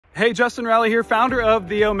Hey, Justin Rowley here, founder of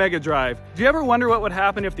the Omega Drive. Do you ever wonder what would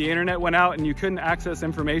happen if the internet went out and you couldn't access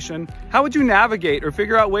information? How would you navigate or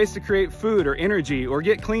figure out ways to create food or energy or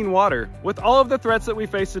get clean water? With all of the threats that we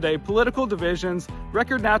face today, political divisions,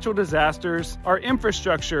 record natural disasters, our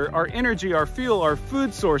infrastructure, our energy, our fuel, our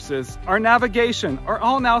food sources, our navigation are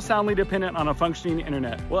all now soundly dependent on a functioning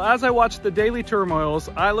internet. Well, as I watch the daily turmoils,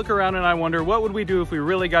 I look around and I wonder, what would we do if we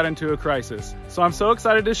really got into a crisis? So I'm so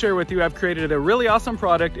excited to share with you, I've created a really awesome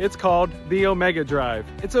product. It's called the Omega Drive.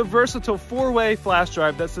 It's a versatile 4-way flash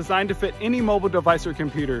drive that's designed to fit any mobile device or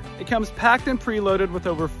computer. It comes packed and preloaded with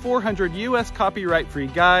over 400 US copyright-free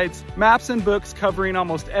guides, maps, and books covering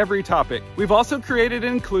almost every topic. We've also created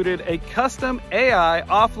and included a custom AI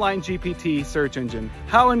offline GPT search engine.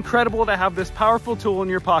 How incredible to have this powerful tool in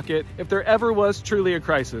your pocket if there ever was truly a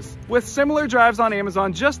crisis. With similar drives on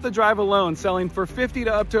Amazon, just the drive alone selling for $50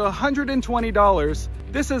 to up to $120,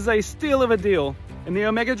 this is a steal of a deal. And the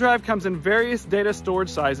Omega Drive comes in various data storage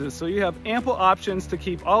sizes, so you have ample options to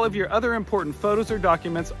keep all of your other important photos or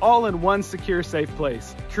documents all in one secure, safe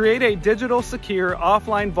place. Create a digital, secure,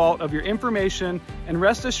 offline vault of your information and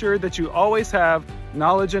rest assured that you always have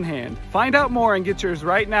knowledge in hand. Find out more and get yours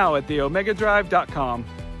right now at theomegadrive.com.